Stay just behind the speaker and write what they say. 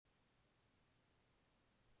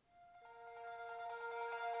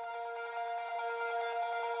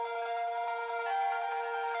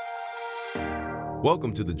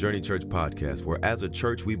Welcome to the Journey Church podcast, where as a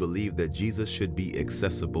church, we believe that Jesus should be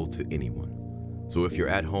accessible to anyone. So if you're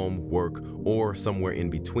at home, work, or somewhere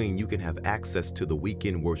in between, you can have access to the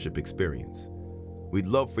weekend worship experience. We'd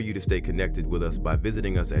love for you to stay connected with us by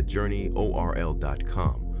visiting us at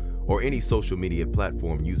journeyorl.com or any social media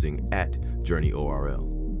platform using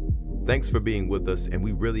 @JourneyORL. Thanks for being with us, and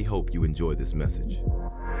we really hope you enjoy this message.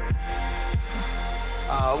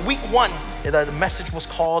 Week one, the message was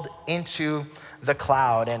called Into the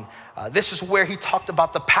Cloud, and this is where he talked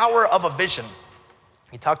about the power of a vision.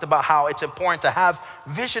 He talked about how it's important to have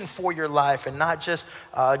vision for your life and not just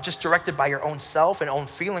directed by your own self and own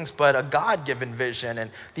feelings, but a God-given vision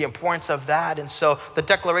and the importance of that. And so the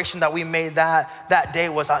declaration that we made that day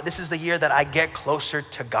was, this is the year that I get closer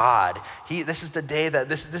to God. This is the day that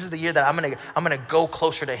this is the year that I'm gonna go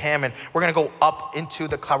closer to Him, and we're gonna go up into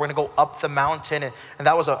the cloud. We're gonna go up the mountain, and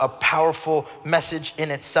that was a powerful message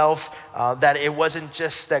in itself. That it wasn't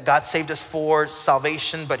just that God saved us for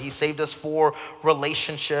salvation, but He saved us for relationship.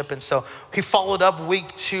 And so he followed up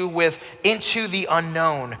week two with Into the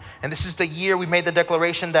Unknown. And this is the year we made the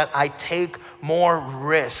declaration that I take more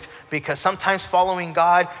risk, because sometimes following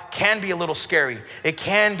God can be a little scary. It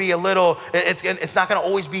can be a little, it's not gonna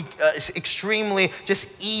always be extremely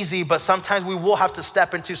just easy, but sometimes we will have to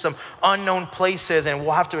step into some unknown places, and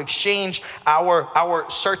we'll have to exchange our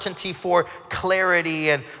certainty for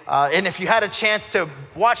clarity. And if you had a chance to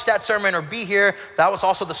watch that sermon or be here, that was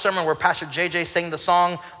also the sermon where Pastor JJ sang the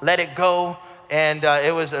song, Let It Go. And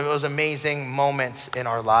it was an amazing moment in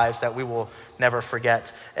our lives that we will never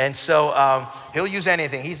forget. And so he'll use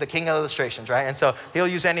anything. He's the king of illustrations, right? And so he'll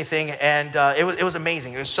use anything. And it was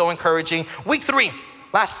amazing. It was so encouraging. Week three,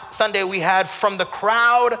 last Sunday, we had From the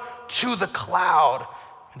Crowd to the Cloud.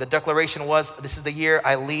 The declaration was, this is the year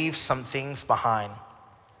I leave some things behind.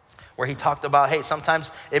 Where he talked about, hey,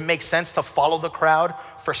 sometimes it makes sense to follow the crowd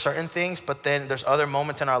for certain things, but then there's other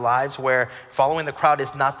moments in our lives where following the crowd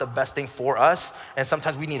is not the best thing for us, and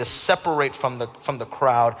sometimes we need to separate from the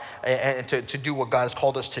crowd and to do what God has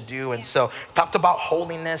called us to do. And so talked about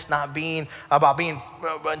holiness not about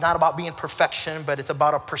being perfection, but it's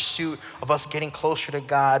about a pursuit of us getting closer to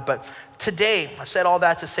God. But today, I've said all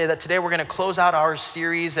that to say that today we're gonna close out our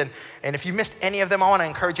series, and if you missed any of them, I wanna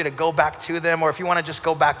encourage you to go back to them, or if you wanna just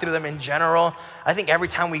go back through them in general. I think every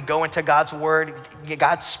time we go into God's word,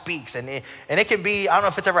 God speaks, and it can be, I don't know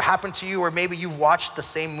if it's ever happened to you, or maybe you've watched the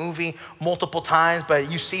same movie multiple times,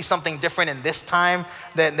 but you see something different in this time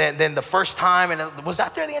than the first time, and was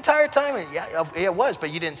that there the entire time? And yeah, it was,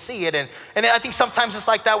 but you didn't see it, and I think sometimes it's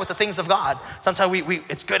like that with the things of God. Sometimes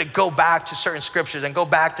it's good to go back to certain scriptures and go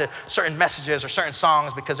back to certain messages or certain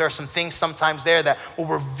songs, because there are some things sometimes there that will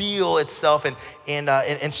reveal itself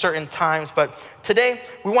in certain times. But today,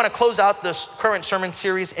 we want to close out this current sermon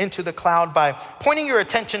series, Into the Cloud, by pointing your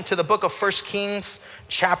attention to the book of 1 Kings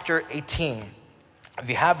chapter 18. If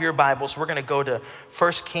you have your Bibles, we're going to go to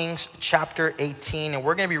 1 Kings chapter 18, and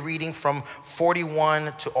we're going to be reading from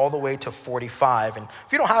 41 to all the way to 45. And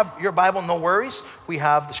if you don't have your Bible, no worries. We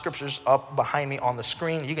have the scriptures up behind me on the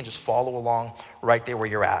screen. You can just follow along right there where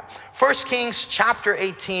you're at. 1 Kings chapter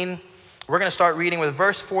 18, we're going to start reading with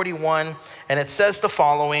verse 41, and it says the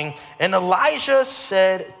following: And Elijah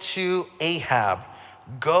said to Ahab,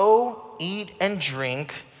 "Go, eat and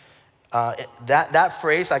drink." That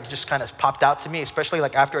phrase like just kind of popped out to me, especially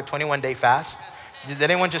like after a 21-day fast. Did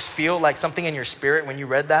anyone just feel like something in your spirit when you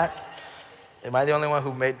read that? Am I the only one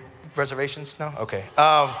who made reservations? No? Okay.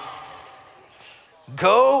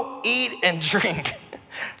 Go, eat and drink,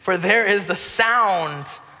 for there is the sound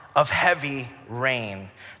of heavy rain.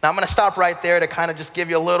 Now I'm gonna stop right there to kind of just give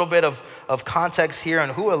you a little bit of context here on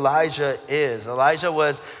who Elijah is. Elijah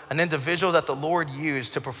was an individual that the Lord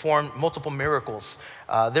used to perform multiple miracles.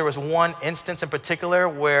 There was one instance in particular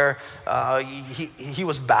where he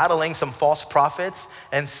was battling some false prophets,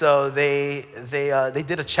 and so they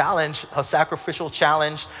did a challenge, a sacrificial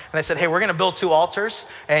challenge, and they said, hey, we're gonna build 2 altars,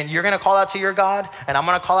 and you're gonna call out to your God, and I'm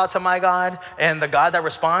gonna call out to my God, and the God that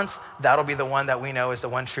responds, that'll be the one that we know is the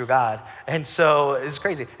one true God. And so it's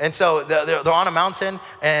crazy. And so they're on a mountain,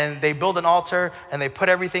 and they build an altar, and they put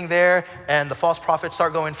everything there, and the false prophets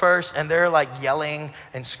start going first, and they're like yelling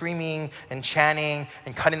and screaming and chanting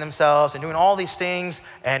and cutting themselves and doing all these things,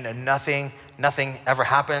 and nothing ever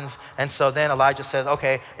happens. And so then Elijah says,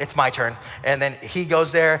 okay, it's my turn. And then he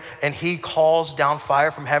goes there and he calls down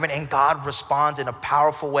fire from heaven, and God responds in a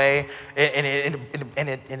powerful way. And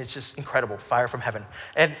it's just incredible, fire from heaven.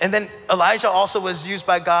 And then Elijah also was used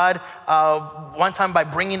by God one time by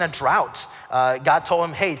bringing a drought. God told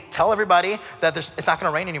him, hey, tell everybody that it's not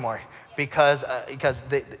gonna rain anymore. because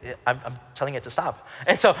I'm telling it to stop.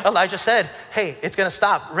 And so Elijah said, hey, it's gonna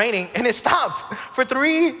stop raining, and it stopped. For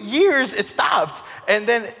 3 years, it stopped. And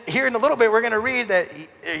then here in a little bit, we're gonna read that,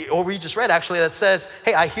 or we just read actually, that says,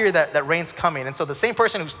 hey, I hear that rain's coming. And so the same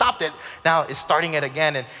person who stopped it now is starting it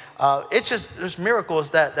again. And it's just, there's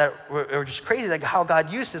miracles that are just crazy, like how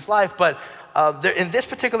God used his life. But in this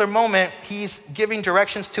particular moment, he's giving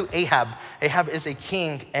directions to Ahab. Ahab is a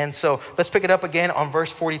king. And so let's pick it up again on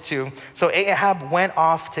verse 42. So Ahab went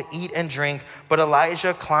off to eat and drink, but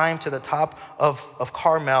Elijah climbed to the top of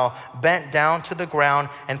Carmel, bent down to the ground,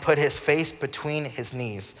 and put his face between his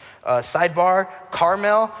knees. Sidebar,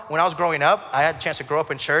 Carmel, when I was growing up, I had a chance to grow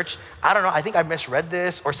up in church. I don't know, I think I misread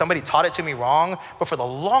this or somebody taught it to me wrong, but for the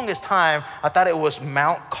longest time, I thought it was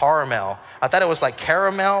Mount Carmel. I thought it was like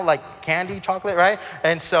caramel, like candy chocolate, right?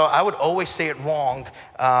 And so I would always say it wrong.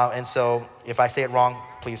 And so if I say it wrong,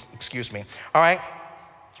 please excuse me. All right,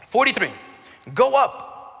 43, go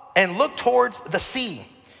up and look towards the sea,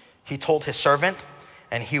 he told his servant,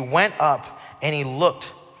 and he went up and he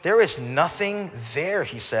looked. There is nothing there,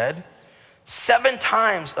 he said. 7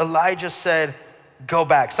 times Elijah said, go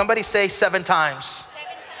back. Somebody say 7 times. 7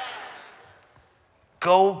 times.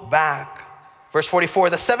 Go back. Verse 44,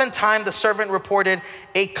 the 7th time the servant reported,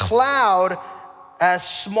 a cloud as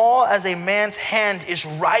small as a man's hand is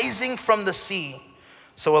rising from the sea.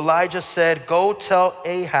 So Elijah said, go tell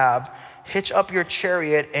Ahab, hitch up your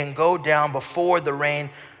chariot and go down before the rain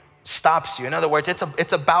stops you. In other words,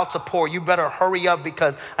 it's about to pour. You better hurry up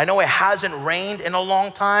because I know it hasn't rained in a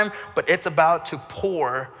long time, but it's about to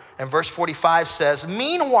pour. And verse 45 says,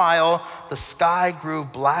 meanwhile, the sky grew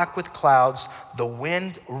black with clouds, the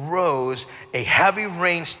wind rose, a heavy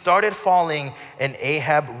rain started falling, and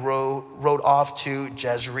Ahab rode off to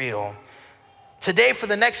Jezreel. Today, for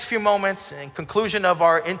the next few moments, in conclusion of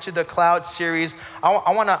our Into the Cloud series,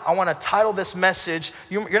 I wanna title this message.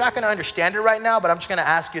 You're not gonna understand it right now, but I'm just gonna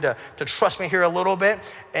ask you to trust me here a little bit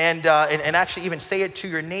and actually even say it to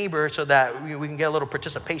your neighbor so that we can get a little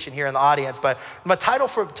participation here in the audience. But my title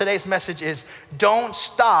for today's message is Don't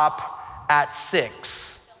Stop at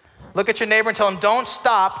 6. Look at your neighbor and tell him, don't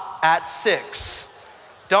stop at 6.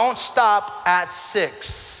 Don't stop at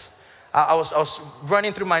 6. I was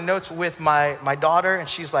running through my notes with my daughter, and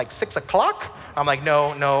she's like, 6 o'clock? I'm like,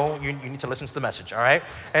 no, you need to listen to the message, all right?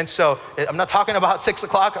 And so I'm not talking about 6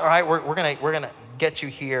 o'clock, all right? We're gonna get you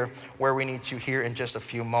here where we need you here in just a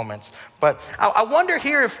few moments. But I wonder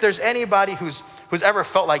here if there's anybody who's ever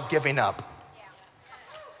felt like giving up.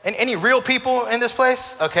 And any real people in this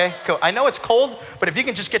place? Okay, cool. I know it's cold, but if you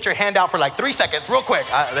can just get your hand out for like 3 seconds, real quick.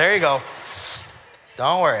 There you go.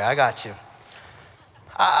 Don't worry, I got you.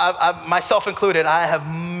 I myself included, I have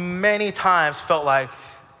many times felt like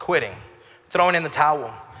quitting, throwing in the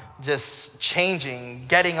towel, just changing,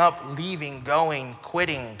 getting up, leaving, going,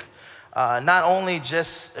 quitting. Not only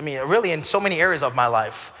just, really in so many areas of my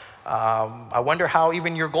life. I wonder how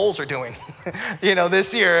even your goals are doing.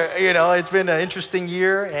 This year, it's been an interesting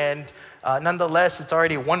year, and nonetheless, it's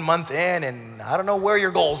already 1 month in, and I don't know where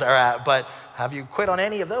your goals are at, but have you quit on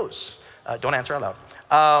any of those? Don't answer out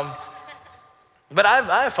loud. But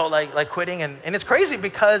I've felt like quitting, and it's crazy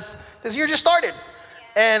because this year just started.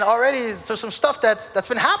 And already there's some stuff that's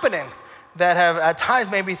been happening that have at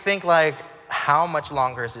times made me think like, how much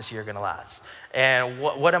longer is this year gonna last? And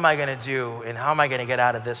what am I gonna do? And how am I gonna get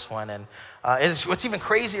out of this one? And what's even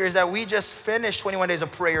crazier is that we just finished 21 days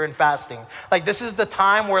of prayer and fasting. Like, this is the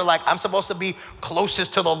time where like I'm supposed to be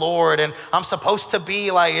closest to the Lord, and I'm supposed to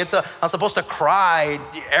be like, I'm supposed to cry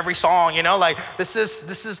every song, like this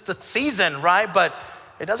is the season, right? But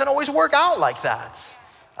it doesn't always work out like that.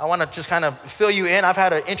 I wanna just kind of fill you in. I've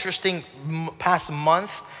had an interesting past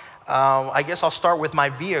month. I guess I'll start with my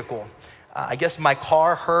vehicle. I guess my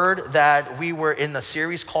car heard that we were in the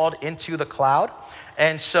series called Into the Cloud.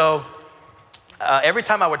 And so every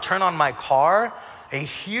time I would turn on my car, a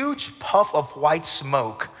huge puff of white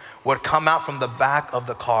smoke would come out from the back of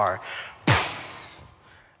the car.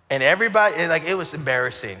 And everybody, it was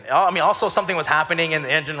embarrassing. Also something was happening in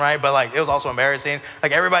the engine, right? But it was also embarrassing.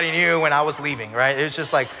 Like, everybody knew when I was leaving, right? It was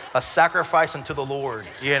just like a sacrifice unto the Lord,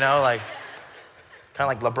 kind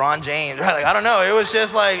of like LeBron James, right? I don't know.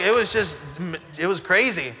 It was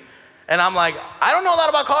crazy. And I'm like, I don't know a lot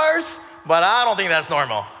about cars, but I don't think that's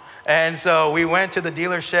normal. And so we went to the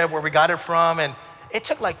dealership where we got it from, and it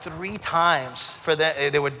took like 3 times for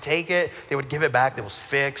that. They would take it, they would give it back, it was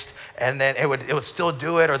fixed, and then it would still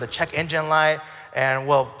do it, or the check engine light. And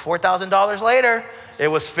 $4,000 later, it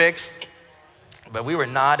was fixed, but we were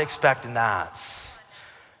not expecting that.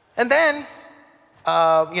 And then,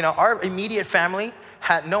 our immediate family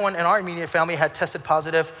no one in our immediate family had tested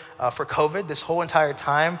positive for COVID this whole entire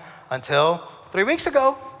time until 3 weeks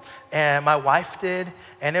ago. And my wife did,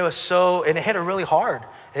 and it hit her really hard.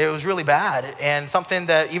 It was really bad, and something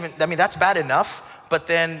that that's bad enough, but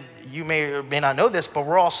then you may or may not know this, but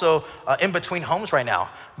we're also in between homes right now.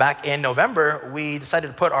 Back in November, we decided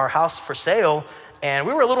to put our house for sale, and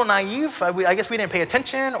we were a little naive. I guess we didn't pay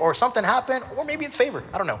attention, or something happened, or maybe it's favor,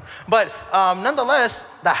 I don't know. But nonetheless,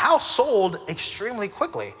 the house sold extremely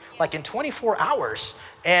quickly, like in 24 hours.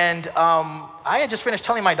 And I had just finished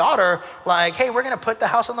telling my daughter, like, hey, we're gonna put the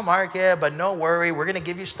house on the market, but no worry, we're gonna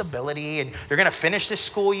give you stability, and you're gonna finish this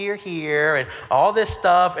school year here, and all this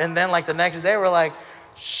stuff. And then like the next day, we're like,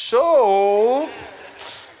 so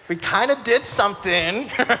we kind of did something,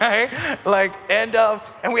 right? Like, and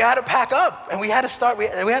we had to pack up, and we had to start. We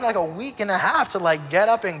had like a week and a half to like get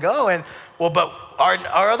up and go. And but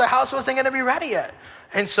our other house wasn't gonna be ready yet.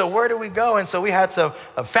 And so where do we go? And so we had some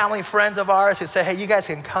family friends of ours who said, hey, you guys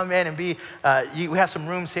can come in and we have some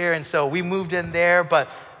rooms here. And so we moved in there, but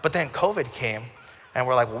then COVID came, and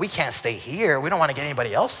we're like, well, we can't stay here. We don't want to get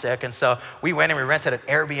anybody else sick. And so we went and we rented an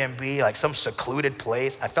Airbnb, like some secluded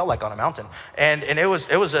place. I felt like on a mountain. And it was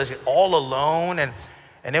just all alone,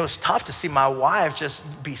 and it was tough to see my wife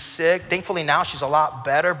just be sick. Thankfully now she's a lot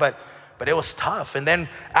better, but it was tough. And then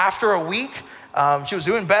after a week, she was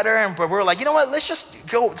doing better, but we were like, you know what, let's just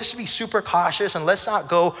go, let's be super cautious, and let's not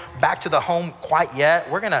go back to the home quite yet.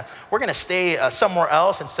 We're gonna stay somewhere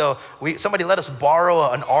else. And so somebody let us borrow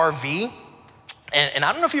an RV. And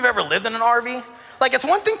I don't know if you've ever lived in an RV. Like, it's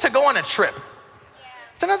one thing to go on a trip.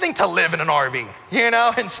 It's another thing to live in an RV, you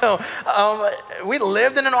know? And so we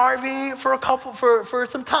lived in an RV for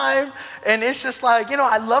some time, and it's just like, you know,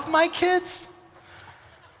 I love my kids,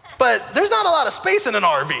 but there's not a lot of space in an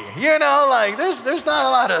RV, you know? Like, there's not a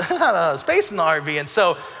lot of space in the RV. And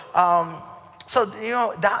so, you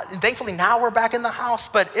know, thankfully now we're back in the house,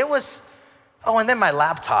 but it was, and then my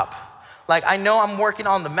laptop. Like, I know I'm working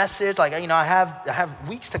on the message, like, you know, I have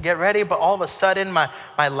weeks to get ready, but all of a sudden my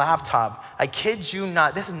laptop, I kid you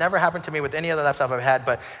not, this has never happened to me with any other laptop I've had,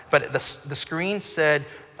 but the screen said,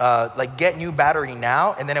 like, get new battery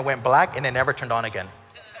now, and then it went black and it never turned on again.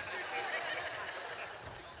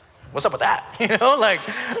 What's up with that? You know, like,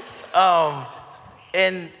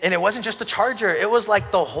 and it wasn't just the charger, it was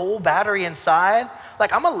like the whole battery inside.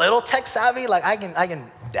 Like, I'm a little tech savvy, like I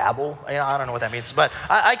can dabble, you know, I don't know what that means, but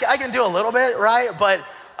I can do a little bit, right? But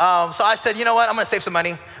so I said, you know what, I'm gonna save some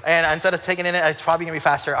money, and instead of taking it in, it's probably gonna be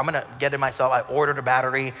faster, I'm gonna get it myself. I ordered a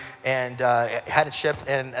battery and had it shipped,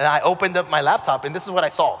 and I opened up my laptop, and this is what I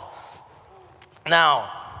saw. Now,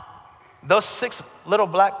 those 6 little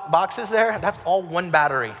black boxes there, that's all one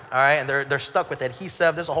battery, all right? And they're stuck with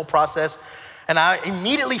adhesive, there's a whole process. And I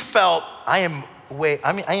immediately felt, I am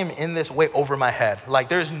in this way over my head. Like,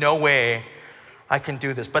 there's no way I can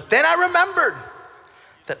do this. But then I remembered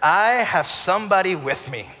that I have somebody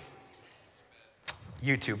with me.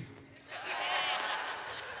 YouTube.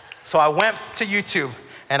 So I went to YouTube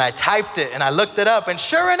and I typed it and I looked it up, and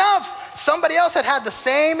sure enough, somebody else had the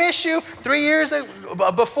same issue 3 years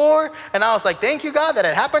before, and I was like, thank you, God, that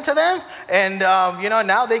it happened to them. And you know,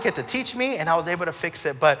 now they get to teach me, and I was able to fix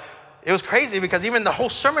it. But it was crazy because even the whole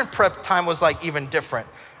sermon prep time was like even different.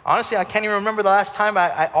 Honestly, I can't even remember the last time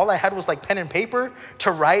all I had was like pen and paper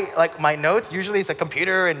to write like my notes. Usually it's a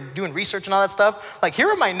computer and doing research and all that stuff. Like, here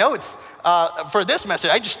are my notes for this message.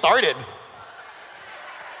 I just started.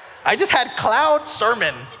 I just had cloud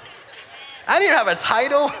sermon. I didn't even have a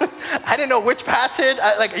title. I didn't know which passage.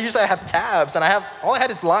 Usually I have tabs, and all I had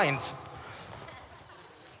is lines.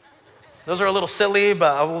 Those are a little silly,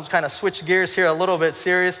 but I will kind of switch gears here a little bit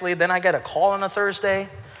seriously. Then I get a call on a Thursday,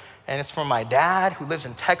 and it's from my dad who lives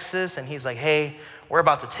in Texas, and he's like, hey, we're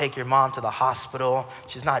about to take your mom to the hospital.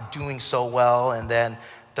 She's not doing so well. And then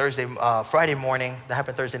Friday morning, that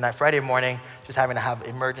happened Thursday night, Friday morning, she's having to have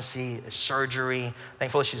emergency surgery.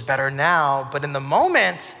 Thankfully, she's better now. But in the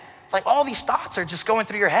moment, like, all these thoughts are just going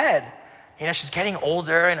through your head. You know, she's getting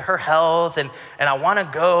older and her health, and I want to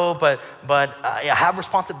go, but I have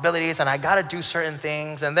responsibilities and I got to do certain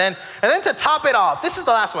things. And then to top it off, this is the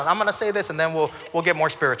last one. I'm going to say this and then we'll get more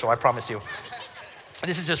spiritual, I promise you.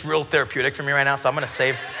 This is just real therapeutic for me right now, so I'm going to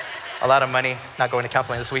save a lot of money not going to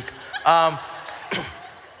counseling this week.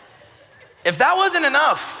 If that wasn't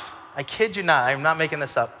enough, I kid you not, I'm not making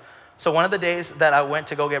this up. So one of the days that I went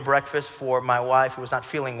to go get breakfast for my wife who was not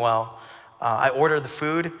feeling well, I ordered the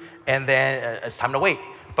food, and then it's time to wait.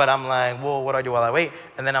 But I'm like, well, what do I do while I wait?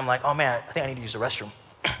 And then I'm like, oh man, I think I need to use the restroom.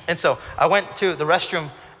 And so I went to the restroom,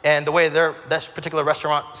 and the way this particular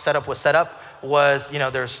restaurant was set up, was,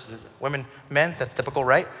 there's women, men, that's typical,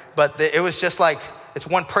 right? But it was just like, it's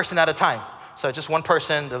one person at a time. So just one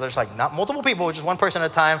person, there's like not multiple people, just one person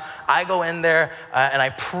at a time. I go in there and I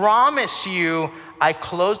promise you, I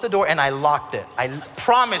closed the door and I locked it. I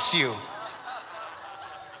promise you.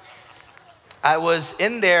 I was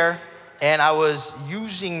in there and I was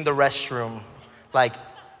using the restroom, like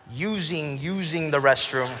using the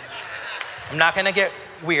restroom. I'm not gonna get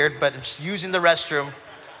weird, but just using the restroom.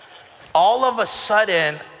 All of a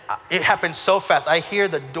sudden, it happened so fast. I hear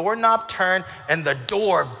the doorknob turn and the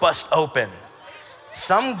door bust open.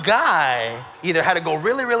 Some guy either had to go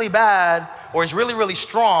really, really bad or is really, really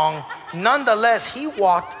strong. Nonetheless, he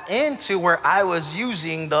walked into where I was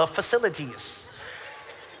using the facilities.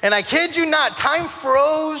 And I kid you not, time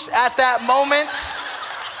froze at that moment.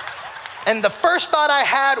 And the first thought I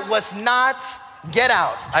had was not get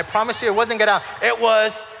out. I promise you it wasn't get out. It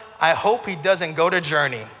was, I hope he doesn't go to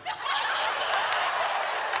Journey.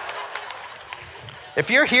 If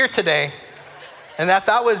you're here today, and if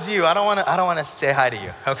that was you, I don't want to say hi to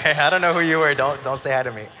you, okay? I don't know who you were. Don't say hi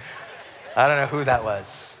to me. I don't know who that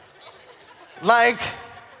was. Like,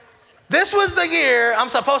 this was the year I'm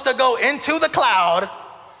supposed to go into the cloud,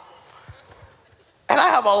 and I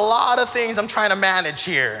have a lot of things I'm trying to manage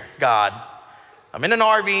here, God. I'm in an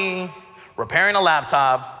RV, repairing a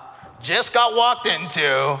laptop, just got walked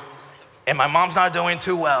into, and my mom's not doing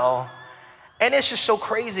too well. And it's just so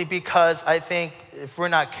crazy because I think if we're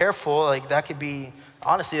not careful, like that could be,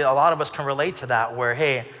 honestly, a lot of us can relate to that where,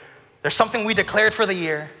 hey, there's something we declared for the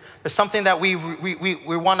year. There's something that we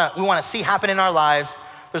want to see happen in our lives.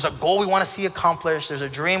 There's a goal we want to see accomplished. There's a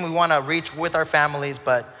dream we want to reach with our families.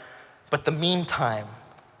 But the meantime,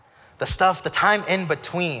 the time in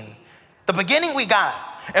between, the beginning we got,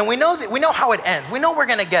 and we know how it ends. We know we're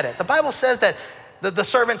going to get it. The Bible says that the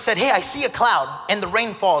servant said, hey, I see a cloud and the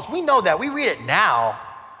rain falls. We know that. We read it now.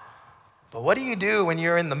 But what do you do when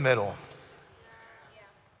you're in the middle?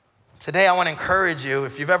 Today, I want to encourage you,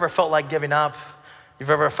 if you've ever felt like giving up,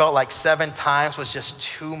 you've ever felt like 7 times was just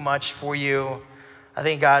too much for you, I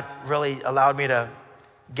think God really allowed me to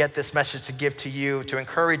get this message to give to you, to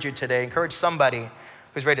encourage you today, encourage somebody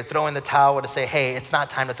who's ready to throw in the towel, to say, hey, it's not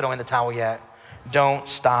time to throw in the towel yet. Don't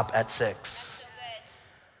stop at 6.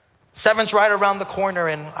 7's right around the corner,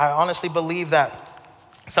 and I honestly believe that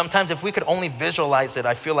sometimes if we could only visualize it,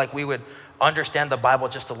 I feel like we would understand the Bible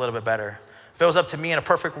just a little bit better. If it was up to me in a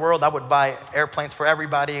perfect world, I would buy airplanes for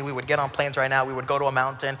everybody. We would get on planes right now. We would go to a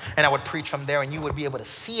mountain, and I would preach from there, and you would be able to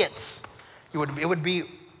see it. It would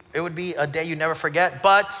be a day you never forget.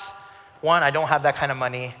 But 1, I don't have that kind of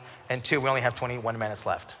money, and 2, we only have 21 minutes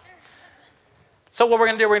left. So what we're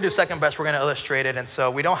gonna do second best. We're gonna illustrate it. And so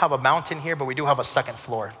we don't have a mountain here, but we do have a second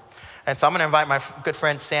floor. And so I'm gonna invite my good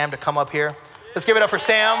friend Sam to come up here. Let's give it up for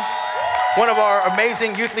Sam, one of our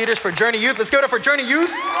amazing youth leaders for Journey Youth. Let's give it up for Journey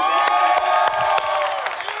Youth.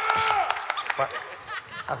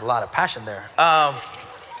 That's a lot of passion there.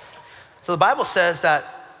 So the Bible says that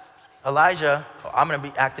Elijah, I'm gonna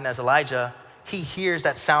be acting as Elijah, he hears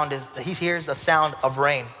the sound of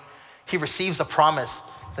rain. He receives a promise.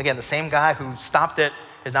 Again, the same guy who stopped it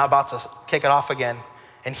is now about to kick it off again.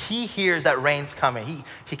 And he hears that rain's coming.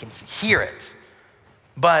 He can hear it.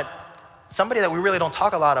 But somebody that we really don't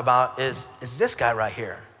talk a lot about is this guy right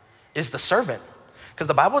here, is the servant. Because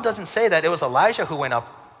the Bible doesn't say that it was Elijah who went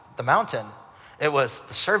up the mountain. It was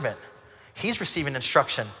the servant. He's receiving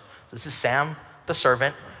instruction. This is Sam, the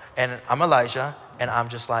servant, and I'm Elijah, and I'm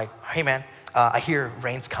just like, hey man, I hear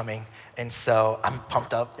rain's coming. And so I'm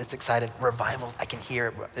pumped up, it's excited, revival, I can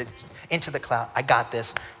hear it, into the cloud, I got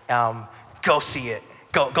this, go see it,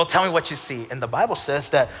 go tell me what you see. And the Bible says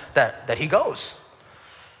that he goes.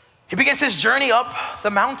 He begins his journey up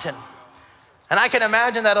the mountain. And I can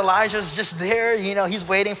imagine that Elijah's just there, he's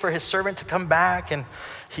waiting for his servant to come back, and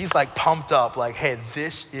he's like pumped up, like, hey,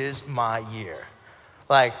 this is my year.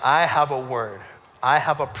 Like, I have a word, I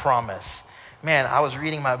have a promise. Man, I was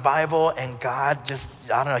reading my Bible and God just,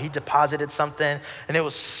 he deposited something and it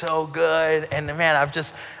was so good. And man,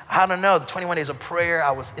 the 21 days of prayer,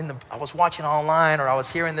 I was watching online, or I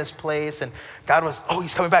was here in this place, and God was,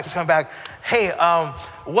 he's coming back. Hey,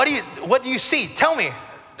 what do you see? Tell me.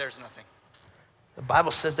 There's nothing. The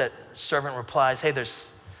Bible says that servant replies, hey, there's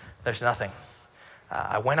nothing.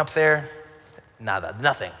 I went up there, nada,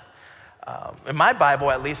 nothing. In my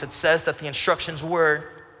Bible, at least, it says that the instructions were,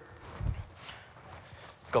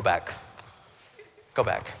 go back.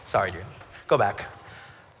 Sorry, dude. Go back.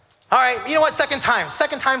 All right, you know what? Second time's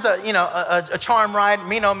a charm, right?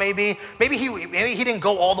 Maybe he didn't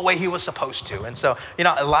go all the way he was supposed to, and so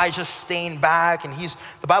Elijah's staying back, and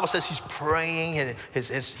the Bible says he's praying, and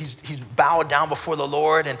he's bowed down before the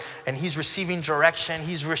Lord, and he's receiving direction,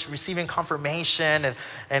 he's receiving confirmation,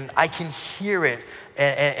 and I can hear it,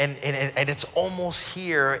 and it's almost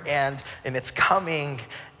here, and it's coming.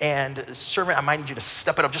 And servant, I might need you to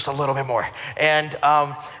step it up just a little bit more. And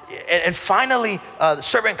finally, the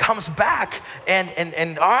servant comes back,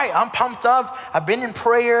 and all right, I'm pumped up. I've been in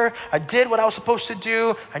prayer. I did what I was supposed to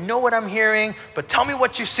do. I know what I'm hearing, but tell me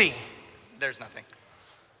what you see. There's nothing.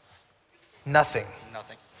 Nothing.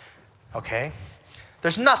 Nothing. Okay.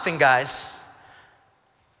 There's nothing, guys.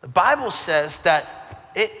 The Bible says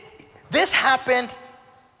that this happened.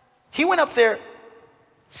 He went up there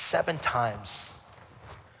 7 times.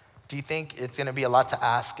 Do you think it's gonna be a lot to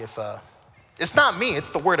ask if, it's not me, it's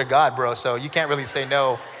the word of God, bro, so you can't really say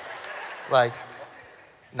no. Nah,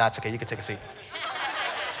 it's okay, you can take a seat.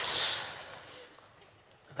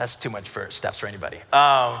 That's too much for steps for anybody.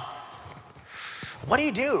 What do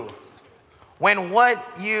you do when what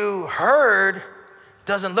you heard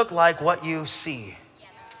doesn't look like what you see?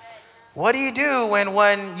 What do you do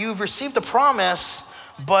when you've received a promise,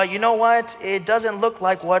 but you know what? It doesn't look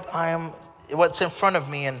like what's in front of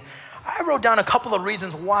me. And I wrote down a couple of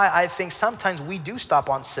reasons why I think sometimes we do stop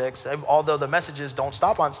on 6, although the messages don't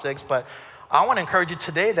stop on 6, but I want to encourage you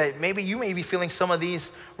today that maybe you may be feeling some of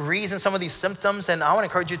these reasons, some of these symptoms, and I want to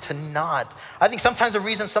encourage you to not. I think sometimes the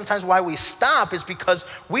reason why we stop is because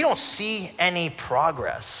we don't see any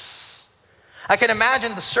progress. I can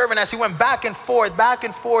imagine the servant as he went back and forth,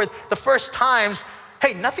 the first times,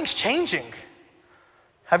 hey, nothing's changing.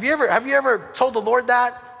 Have you ever told the Lord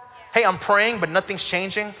that? Hey, I'm praying, but nothing's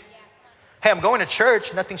changing. Hey, I'm going to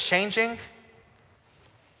church, nothing's changing.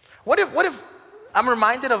 What if I'm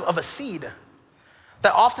reminded of a seed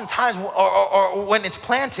that oftentimes, or when it's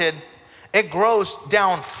planted, it grows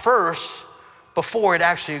down first before it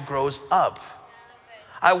actually grows up.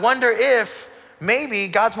 I wonder if maybe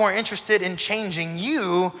God's more interested in changing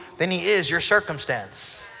you than he is your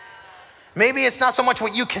circumstance. Maybe it's not so much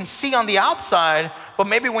what you can see on the outside, but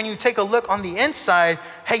maybe when you take a look on the inside,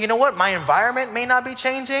 hey, you know what? My environment may not be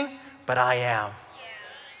changing, but I am. Yeah,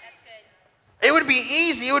 that's good. It would be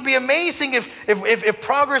easy, it would be amazing if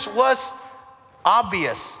progress was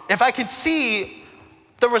obvious. If I could see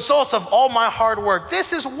the results of all my hard work.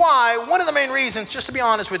 This is why, one of the main reasons, just to be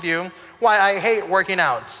honest with you, why I hate working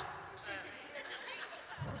out.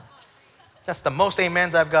 That's the most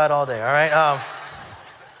amens I've got all day, all right?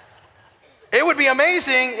 It would be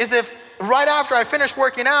amazing is if right after I finish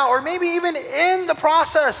working out, or maybe even in the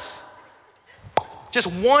process, just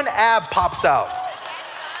one ab pops out.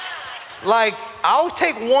 Like, I'll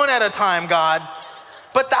take one at a time, God.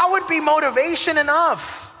 But that would be motivation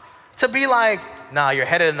enough to be like, nah, you're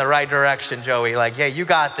headed in the right direction, Joey. Like, yeah, you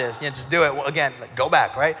got this. Yeah, just do it. Well, again, go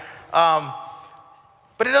back, right?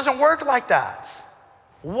 But it doesn't work like that.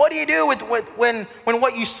 What do you do when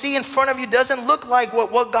what you see in front of you doesn't look like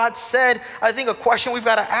what God said? I think a question we've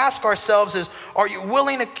got to ask ourselves is, are you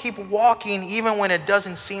willing to keep walking even when it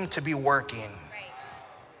doesn't seem to be working? Right.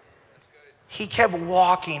 He kept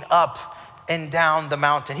walking up and down the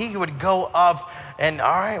mountain. He would go up and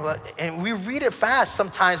all right, and we read it fast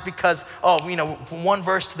sometimes because, from one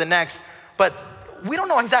verse to the next, but we don't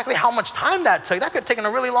know exactly how much time that took. That could have taken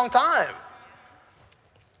a really long time.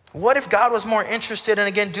 What if God was more interested in,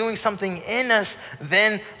 again, doing something in us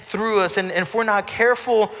than through us? And if we're not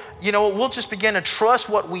careful, we'll just begin to trust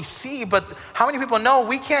what we see. But how many people know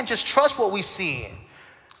we can't just trust what we see?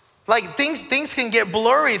 Like things can get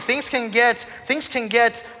blurry. Things can get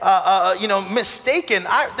mistaken.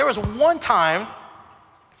 There was one time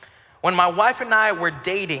when my wife and I were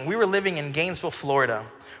dating. We were living in Gainesville, Florida.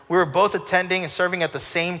 We were both attending and serving at the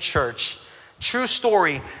same church. True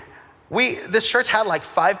story. This church had like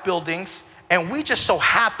 5 buildings, and we just so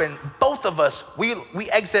happened, both of us, we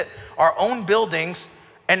exit our own buildings,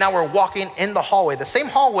 and now we're walking in the hallway, the same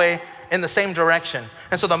hallway in the same direction.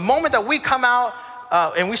 And so the moment that we come out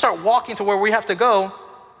and we start walking to where we have to go,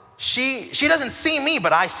 she doesn't see me,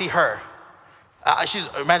 but I see her.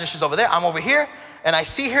 Imagine she's over there, I'm over here, and I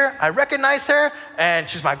see her, I recognize her, and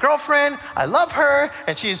she's my girlfriend, I love her,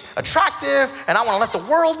 and she's attractive, and I want to let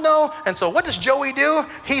the world know. And so what does Joey do?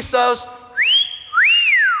 He says,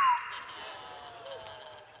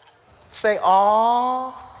 say,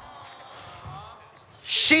 "Aw."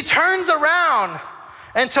 She turns around,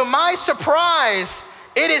 and to my surprise,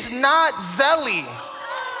 it is not Zelly.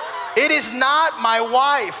 It is not my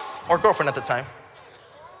wife, or girlfriend at the time.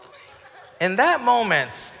 In that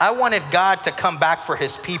moment, I wanted God to come back for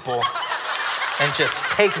his people and just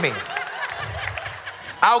take me.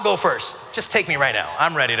 I'll go first. Just take me right now.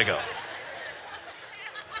 I'm ready to go.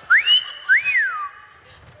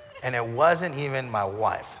 And it wasn't even my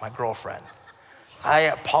wife, my girlfriend. I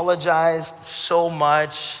apologized so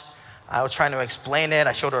much. I was trying to explain it.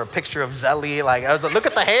 I showed her a picture of Zelly. Like, I was like, look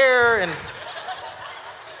at the hair. And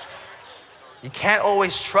you can't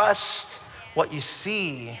always trust what you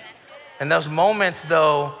see. In those moments,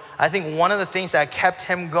 though, I think one of the things that kept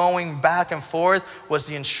him going back and forth was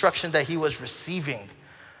the instruction that he was receiving.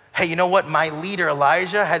 Hey, you know what? My leader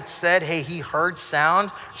Elijah had said, hey, he heard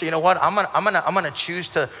sound. So you know what? I'm gonna choose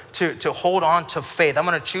to hold on to faith. I'm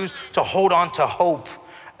gonna choose to hold on to hope.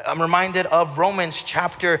 I'm reminded of Romans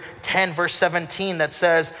chapter 10, verse 17 that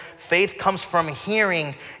says, faith comes from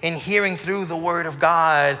hearing, and hearing through the word of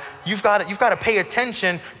God. You've got to pay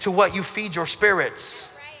attention to what you feed your spirits.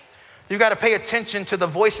 You've got to pay attention to the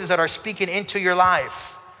voices that are speaking into your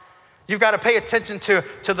life. You've got to pay attention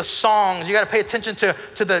to the songs. You got to pay attention to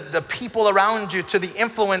the people around you, to the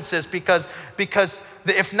influences, because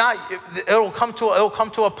if not, it'll come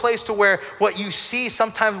to a place to where what you see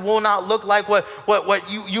sometimes will not look like what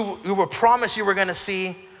you were promised you were going to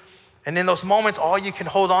see. And in those moments, all you can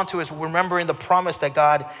hold on to is remembering the promise that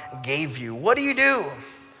God gave you. What do?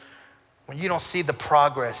 When you don't see the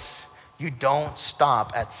progress, you don't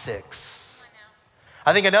stop at 6.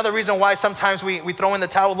 I think another reason why sometimes we throw in the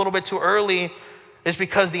towel a little bit too early is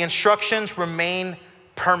because the instructions remain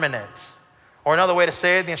permanent. Or another way to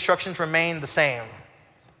say it, the instructions remain the same.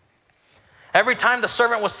 Every time the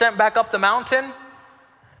servant was sent back up the mountain,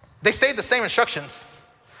 they stayed the same instructions.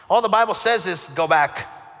 All the Bible says is go back.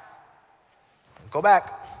 Go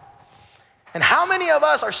back. And how many of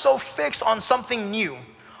us are so fixed on something new,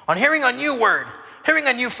 on hearing a new word, hearing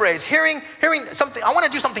a new phrase, hearing something? I want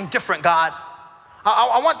to do something different, God.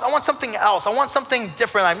 I want something else. I want something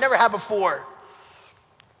different I've never had before.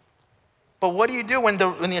 But what do you do when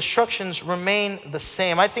the instructions remain the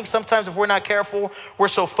same? I think sometimes if we're not careful, we're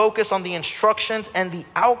so focused on the instructions and the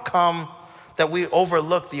outcome that we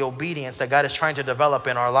overlook the obedience that God is trying to develop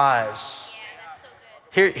in our lives. Yeah, that's so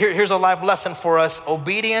good. Here's a life lesson for us.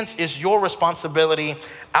 Obedience is your responsibility.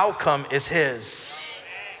 Outcome is his.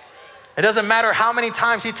 It doesn't matter how many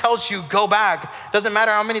times he tells you, go back. It doesn't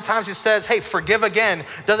matter how many times he says, hey, forgive again.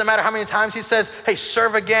 It doesn't matter how many times he says, hey,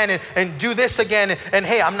 serve again and do this again. And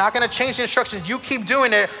hey, I'm not going to change the instructions. You keep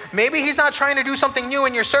doing it. Maybe he's not trying to do something new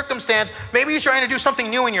in your circumstance. Maybe he's trying to do something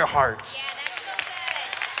new in your heart. Yeah, that's so good.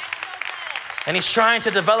 That's so good. And he's trying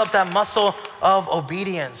to develop that muscle of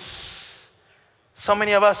obedience. So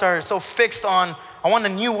many of us are so fixed on, I want a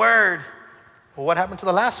new word. Well, what happened to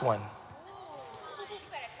the last one? You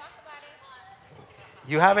better talk about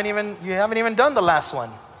it. You haven't even done the last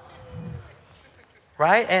one,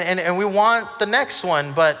 right? And we want the next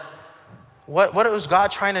one, but what was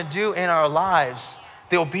God trying to do in our lives?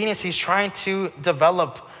 The obedience he's trying to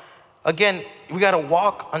develop. Again, we got to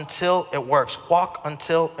walk until it works. Walk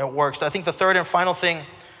until it works. I think the third and final thing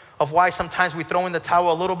of why sometimes we throw in the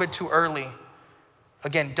towel a little bit too early.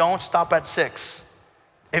 Again, don't stop at 6.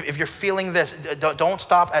 If you're feeling this, don't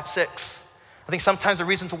stop at 6. I think sometimes the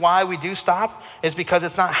reasons why we do stop is because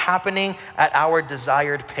it's not happening at our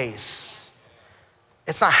desired pace.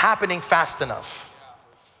 It's not happening fast enough.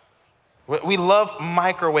 We love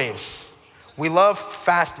microwaves. We love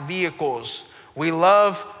fast vehicles. We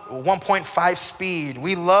love 1.5 speed.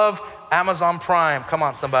 We love Amazon Prime. Come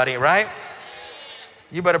on, somebody, right?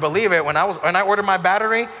 You better believe it. When I ordered my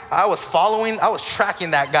battery, I was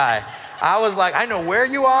tracking that guy. I was like, I know where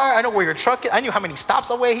you are. I know where your truck is. I knew how many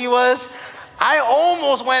stops away he was. I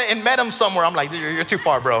almost went and met him somewhere. I'm like, you're too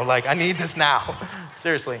far, bro. Like, I need this now.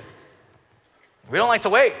 Seriously. We don't like to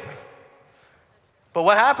wait. But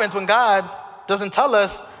what happens when God doesn't tell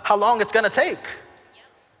us how long it's going to take?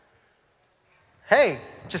 Hey,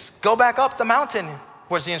 just go back up the mountain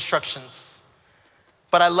was the instructions.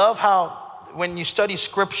 But I love how when you study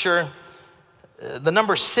scripture, the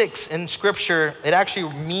number 6 in scripture, it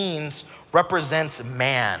actually represents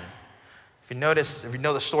man. If you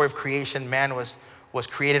know the story of creation, man was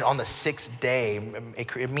created on the 6th day.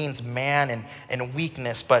 It means man and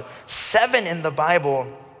weakness. But 7 in the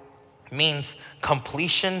Bible means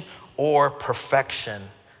completion or perfection.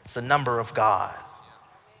 It's the number of God.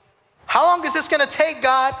 How long is this going to take,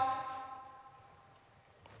 God?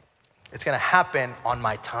 It's going to happen on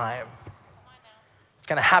my time. It's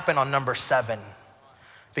going to happen on number 7.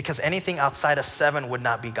 Because anything outside of 7 would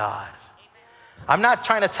not be God. I'm not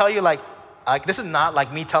trying to tell you like this is not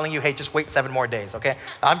like me telling you, hey, just wait 7 more days, okay?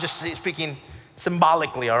 I'm just speaking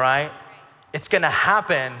symbolically, all right? It's gonna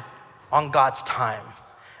happen on God's time.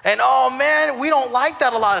 And oh man, we don't like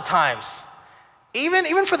that a lot of times.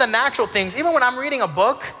 Even for the natural things, even when I'm reading a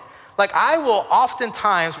book, like I will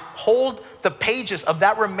oftentimes hold the pages of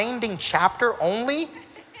that remaining chapter only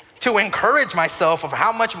to encourage myself of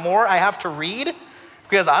how much more I have to read,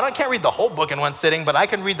 because can't read the whole book in one sitting, but I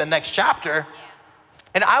can read the next chapter.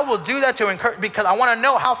 And I will do that to encourage, because I want to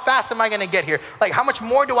know how fast am I going to get here? Like how much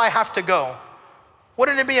more do I have to go?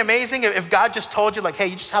 Wouldn't it be amazing if God just told you like, hey,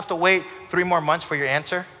 you just have to wait 3 more months for your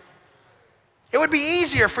answer? It would be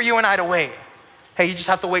easier for you and I to wait. Hey, you just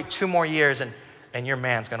have to wait 2 more years and your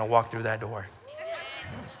man's going to walk through that door.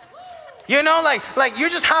 You know, like you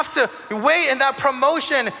just have to wait, and that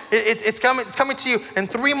promotion, it's coming to you in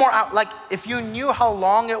 3 more hours. Like if you knew how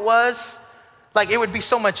long it was, like it would be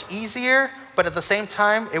so much easier, but at the same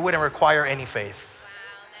time, it wouldn't require any faith. Wow,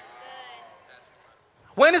 that's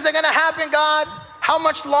good. When is it gonna happen, God? How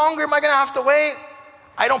much longer am I gonna have to wait?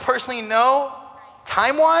 I don't personally know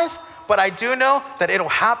time-wise, but I do know that it'll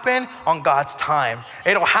happen on God's time.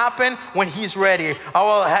 It'll happen when He's ready.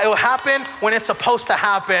 It'll happen when it's supposed to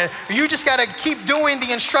happen. You just gotta keep doing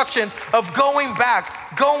the instructions of going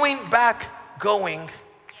back.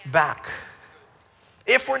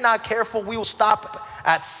 If we're not careful, we will stop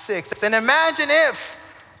at 6. And imagine if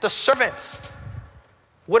the servant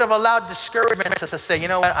would have allowed discouragement to say, you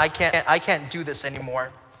know what, I can't do this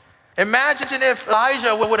anymore. Imagine if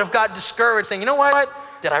Elijah would have got discouraged, saying, you know what,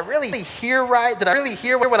 did I really hear right? Did I really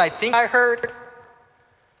hear what I think I heard?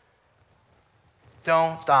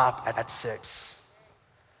 Don't stop at 6.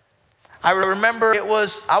 I remember I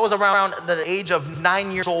was around the age of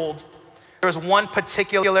 9 years old. There was one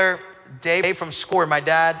particular day from school where my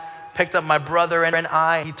dad picked up my brother and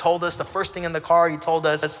I. He told us, the first thing in the car, he told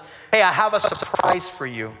us, hey, I have a surprise for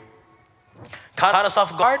you. Caught us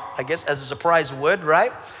off guard, I guess as a surprise would,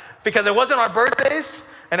 right? Because it wasn't our birthdays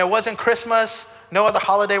and it wasn't Christmas. No other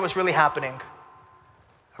holiday was really happening.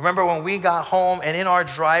 I remember when we got home and in our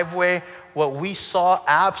driveway, what we saw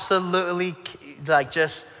absolutely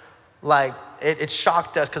it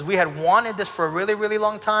shocked us, because we had wanted this for a really, really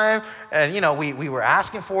long time. And you know, we were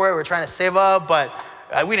asking for it, we were trying to save up, but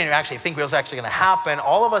we didn't actually think it was actually gonna happen.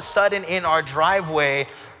 All of a sudden in our driveway,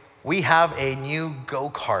 we have a new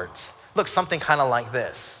go-kart. Looks something kind of like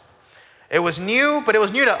this. It was new, but it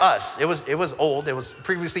was new to us. It was old, it was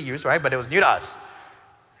previously used, right? But it was new to us.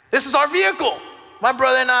 This is our vehicle. My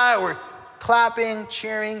brother and I were clapping,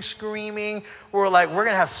 cheering, screaming. We were like, we're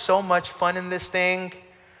gonna have so much fun in this thing.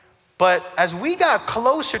 But as we got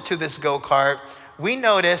closer to this go-kart, we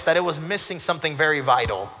noticed that it was missing something very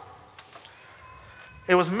vital.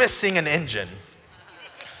 It was missing an engine.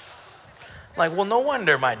 Like, well, no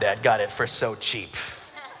wonder my dad got it for so cheap.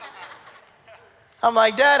 I'm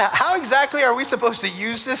like, Dad, how exactly are we supposed to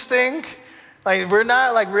use this thing? Like, we're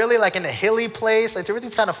not like really like in a hilly place. Like,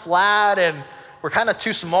 everything's kind of flat and we're kind of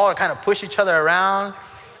too small to kind of push each other around.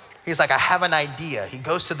 He's like, I have an idea. He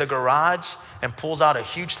goes to the garage and pulls out a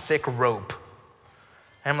huge thick rope.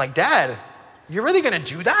 And I'm like, Dad, you're really gonna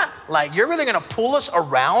do that? Like, you're really gonna pull us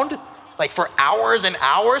around like for hours and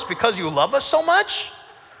hours because you love us so much?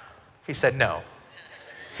 He said no.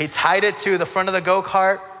 He tied it to the front of the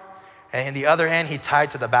go-kart, and in the other end, he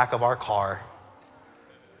tied to the back of our car.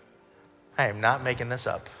 I am not making this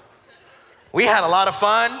up. We had a lot of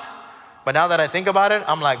fun, but now that I think about it,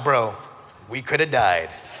 I'm like, bro, we could have died.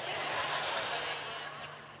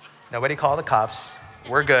 Nobody called the cops.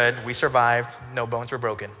 We're good. We survived. No bones were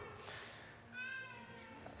broken.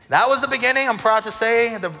 That was the beginning, I'm proud to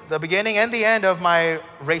say, the beginning and the end of my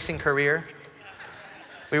racing career.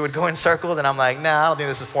 We would go in circles and I'm like, nah, I don't think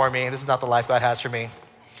this is for me. This is not the life God has for me.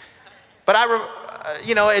 But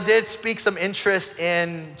it did speak some interest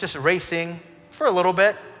in just racing for a little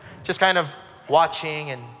bit, just kind of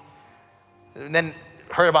watching, and then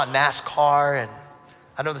heard about NASCAR. And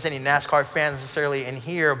I don't know if there's any NASCAR fans necessarily in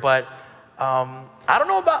here, but I don't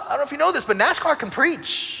know if you know this, but NASCAR can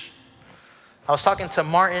preach. I was talking to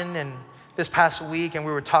Martin and this past week, and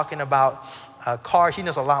we were talking about cars. He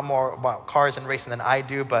knows a lot more about cars and racing than I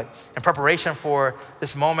do, but in preparation for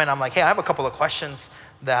this moment, I'm like, hey, I have a couple of questions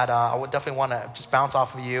that I would definitely want to just bounce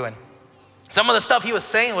off of you. And some of the stuff he was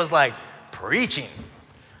saying was like preaching.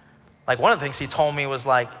 Like, one of the things he told me was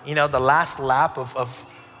like, you know, the last lap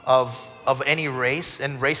of any race,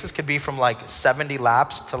 and races could be from like 70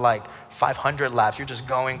 laps to like 500 laps. You're just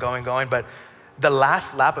going. But the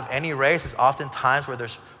last lap of any race is oftentimes where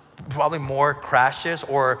there's probably more crashes,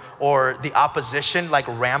 or the opposition like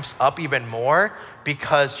ramps up even more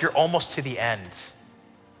because you're almost to the end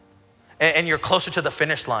and you're closer to the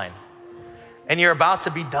finish line. and you're about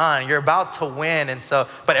to be done. You're about to win. And so,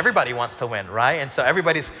 but everybody wants to win, right? And so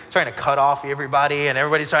everybody's trying to cut off everybody, and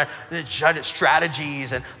everybody's trying to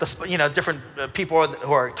strategies, and different people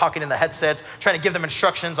who are talking in the headsets, trying to give them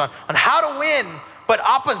instructions on how to win. But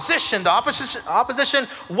the opposition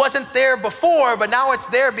wasn't there before, but now it's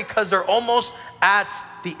there because they're almost at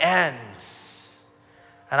the end.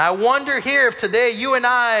 And I wonder here if today you and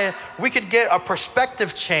I, we could get a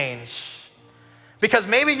perspective change. Because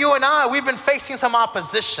maybe you and I, we've been facing some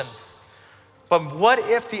opposition. But what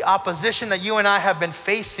if the opposition that you and I have been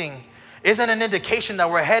facing isn't an indication that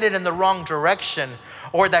we're headed in the wrong direction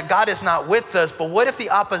or that God is not with us? But what if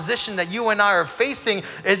the opposition that you and I are facing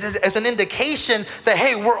is an indication that,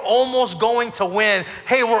 hey, we're almost going to win.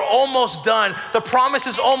 Hey, we're almost done. The promise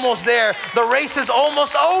is almost there. The race is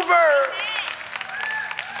almost over.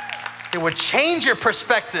 It would change your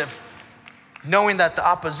perspective, knowing that the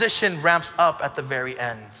opposition ramps up at the very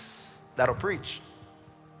end. That'll preach.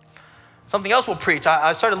 Something else will preach.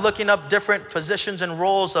 I started looking up different positions and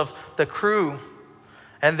roles of the crew,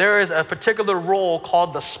 and there is a particular role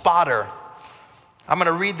called the spotter. I'm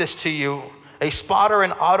gonna read this to you. A spotter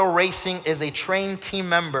in auto racing is a trained team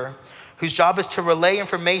member whose job is to relay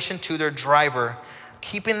information to their driver,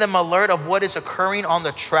 keeping them alert of what is occurring on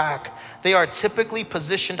the track. They are typically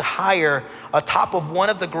positioned higher atop of one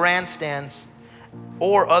of the grandstands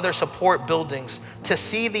or other support buildings to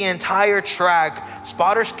see the entire track.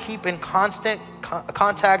 Spotters keep in constant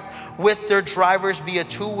contact with their drivers via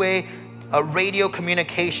two-way radio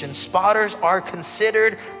communication. Spotters are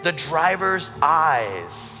considered the driver's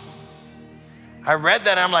eyes. I read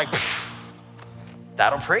that and I'm like,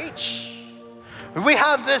 that'll preach. We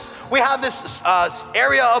have this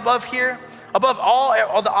area above here, above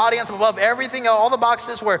all the audience, above everything, all the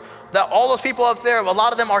boxes where all those people up there, a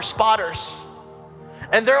lot of them are spotters.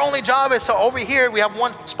 And their only job is to, over here, we have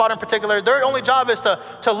one spotter in particular, their only job is to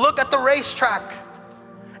look at the racetrack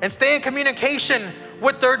and stay in communication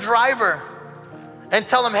with their driver and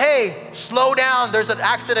tell them, hey, slow down, there's an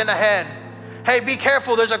accident ahead. Hey, be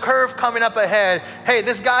careful, there's a curve coming up ahead. Hey,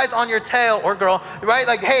 this guy's on your tail, or girl, right?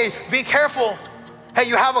 Like, hey, be careful. Hey,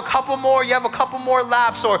 you have a couple more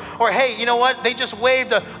laps, or hey, you know what? They just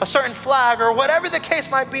waved a certain flag, or whatever the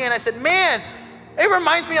case might be. And I said, man, it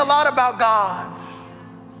reminds me a lot about God.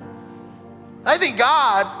 I think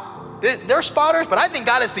God, they're spotters, but I think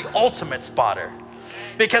God is the ultimate spotter.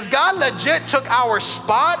 Because God legit took our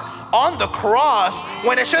spot on the cross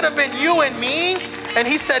when it should have been you and me. And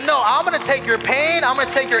he said, no, I'm gonna take your pain, I'm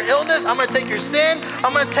gonna take your illness, I'm gonna take your sin,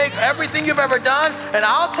 I'm gonna take everything you've ever done, and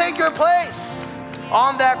I'll take your place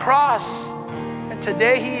on that cross. And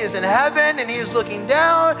today he is in heaven and he is looking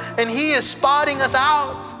down and he is spotting us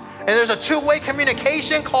out. And there's a two-way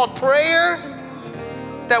communication called prayer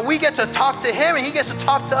that we get to talk to him and he gets to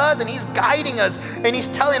talk to us, and he's guiding us and he's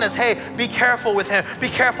telling us, hey, be careful with him, be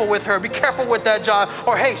careful with her, be careful with that job,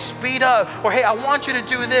 or hey, speed up, or hey, I want you to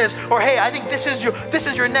do this, or hey, I think this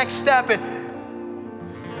is your next step. And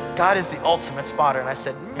God is the ultimate spotter. And I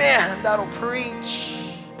said, man, that'll preach.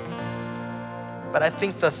 But I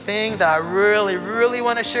think the thing that I really, really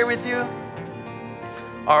want to share with you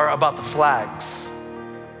are about the flags.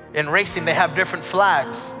 In racing, they have different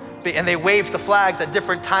flags, and they wave the flags at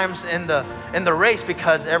different times in the race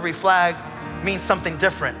because every flag means something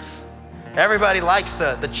different. Everybody likes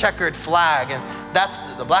the checkered flag, and that's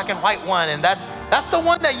the black and white one, and that's the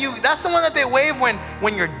one that they wave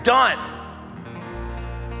when you're done.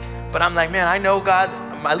 But I'm like, man, I know God,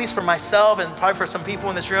 at least for myself and probably for some people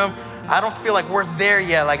in this room, I don't feel like we're there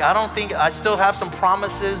yet. Like, I don't think, I still have some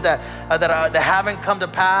promises that haven't come to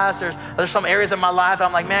pass. There's some areas in my life that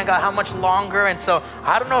I'm like, man, God, how much longer? And so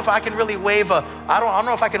I don't know if I can really wave I don't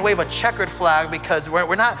know if I can wave a checkered flag because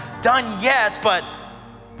we're not done yet, but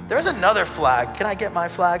there's another flag. Can I get my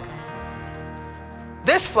flag?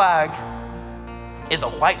 This flag is a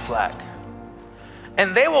white flag.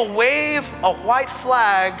 And they will wave a white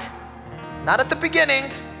flag, not at the beginning,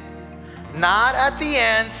 not at the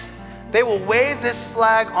end. They will wave this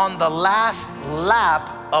flag on the last lap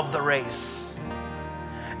of the race.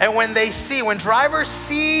 And when drivers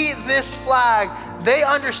see this flag, they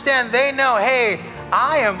understand, they know, hey,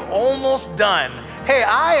 I am almost done. Hey,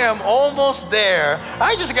 I am almost there.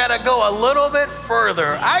 I just gotta go a little bit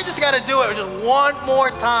further. I just gotta do it just one more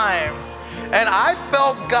time. And I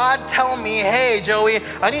felt God tell me, hey, Joey,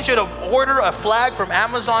 I need you to order a flag from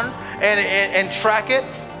Amazon and track it,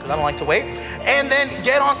 because I don't like to wait. and then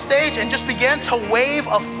get on stage and just begin to wave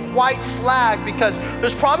a white flag, because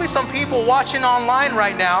there's probably some people watching online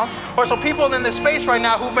right now, or some people in this space right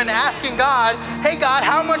now who've been asking God, hey God,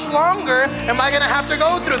 how much longer am I gonna have to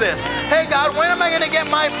go through this? Hey God, when am I gonna get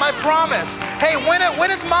my promise? Hey,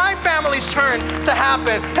 when is my family's turn to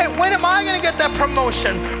happen? Hey, when am I gonna get that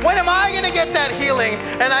promotion? When am I gonna get that healing?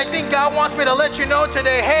 And I think God wants me to let you know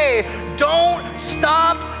today, hey, don't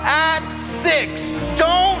stop at 6.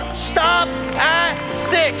 Don't stop at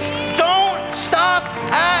 6. Don't stop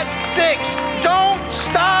at 6. Don't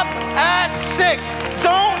stop at 6.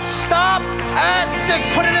 Don't stop at 6.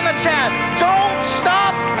 Put it in the chat. Don't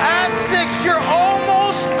stop at 6. You're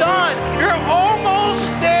almost done. You're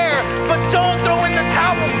almost there, but don't throw in the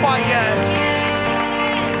towel quite yet.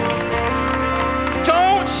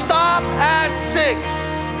 Don't stop at 6.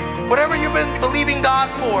 Whatever you've been believing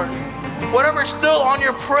God for, whatever's still on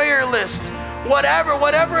your prayer list, whatever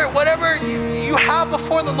you have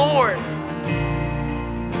before the Lord,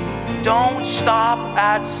 don't stop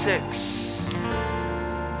at 6.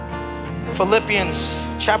 Philippians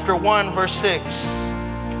chapter 1, verse 6.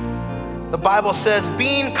 The Bible says,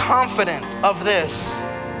 being confident of this,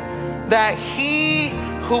 that he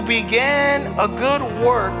who began a good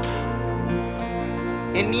work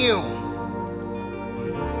in you.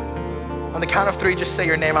 On the count of 3, just say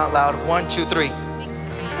your name out loud. 1, 2, 3.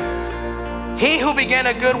 He who began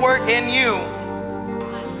a good work in you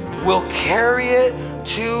will carry it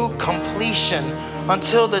to completion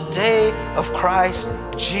until the day of Christ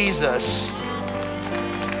Jesus.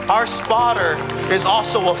 Our spotter is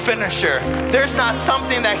also a finisher. There's not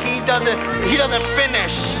something that he doesn't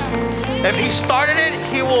finish. If he started it,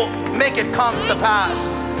 he will make it come to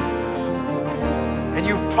pass. And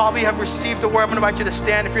you probably have received a word. I'm going to invite you to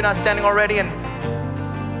stand if you're not standing already. And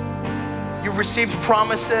you've received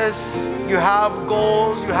promises. You have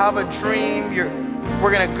goals. You have a dream.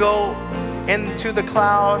 We're going to go into the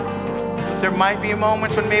cloud. There might be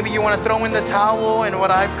moments when maybe you want to throw in the towel. And what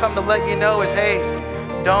I've come to let you know is, hey,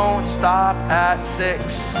 don't stop at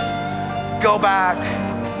 6. Go back.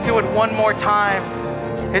 Do it one more time.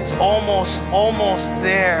 It's almost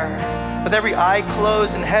there. With every eye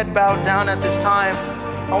closed and head bowed down at this time,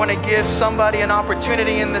 I want to give somebody an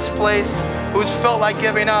opportunity in this place who's felt like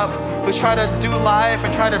giving up, who's tried to do life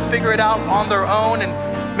and try to figure it out on their own. And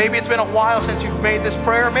maybe it's been a while since you've made this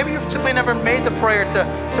prayer. Maybe you've simply never made the prayer to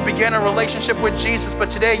begin a relationship with Jesus. But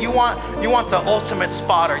today you want the ultimate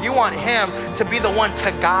spotter. You want him to be the one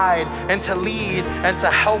to guide and to lead and to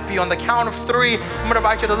help you. On the count of 3, I'm going to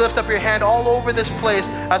invite you to lift up your hand all over this place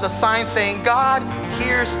as a sign saying, God,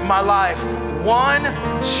 here's my life. 1,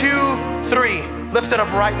 2, 3. Lift it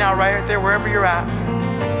up right now, right there, wherever you're at.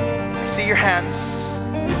 I see your hands.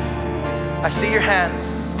 I see your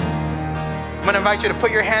hands. I'm going to invite you to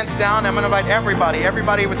put your hands down. I'm going to invite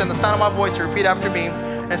everybody within the sound of my voice to repeat after me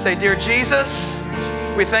and say, Dear Jesus,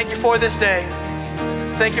 we thank you for this day.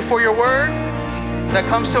 Thank you for your word that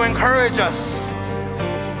comes to encourage us.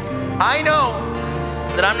 I know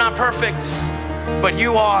that I'm not perfect, but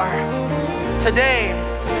you are. Today,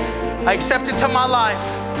 I accept into my life,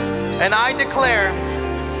 and I declare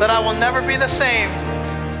that I will never be the same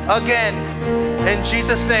again. In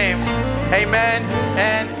Jesus' name, amen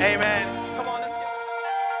and amen. Come on, let's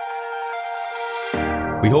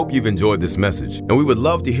We hope you've enjoyed this message, and we would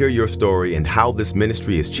love to hear your story and how this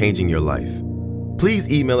ministry is changing your life. Please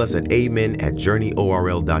email us at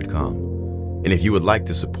amen@journeyorl.com. And if you would like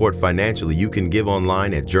to support financially, you can give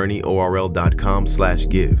online at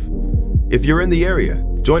journeyorl.com/give. If you're in the area,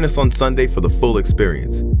 join us on Sunday for the full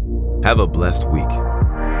experience. Have a blessed week.